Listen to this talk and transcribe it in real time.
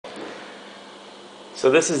So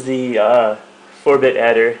this is the 4-bit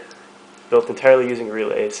adder built entirely using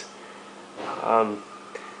relays.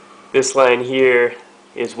 This line here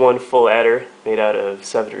is one full adder made out of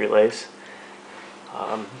 7 relays.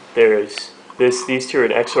 These two are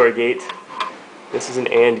an XOR gate. This is an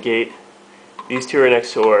AND gate. These two are an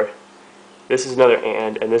XOR. This is another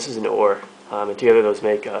AND, and this is an OR. And together those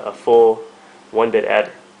make a full 1-bit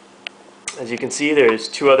adder. As you can see, there's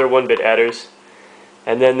 2 other 1-bit adders,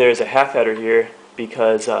 and then there's a half adder here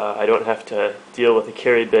because I don't have to deal with the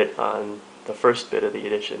carry bit on the first bit of the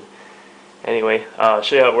addition. Anyway, I'll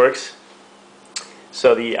show you how it works.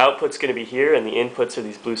 So the output's going to be here, and the inputs are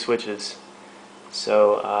these blue switches.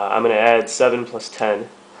 So I'm going to add 7 plus 10.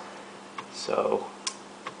 So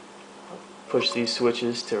I'll push these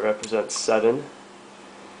switches to represent 7,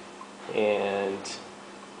 and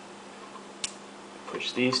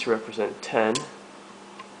push these to represent 10.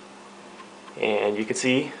 And you can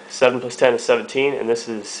see 7 plus 10 is 17, and this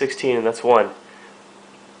is 16, and that's 1.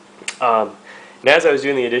 And as I was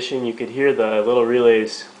doing the addition, you could hear the little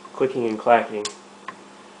relays clicking and clacking.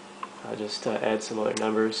 I'll just add some other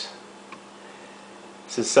numbers.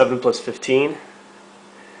 This is 7 plus 15,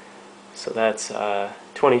 so that's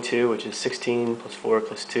 22, which is 16 plus 4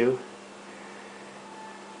 plus 2.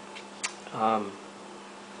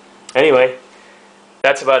 Anyway,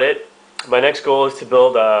 that's about it. My next goal is to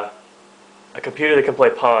build a computer that can play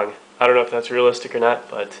Pong. I don't know if that's realistic or not,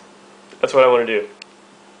 but that's what I want to do.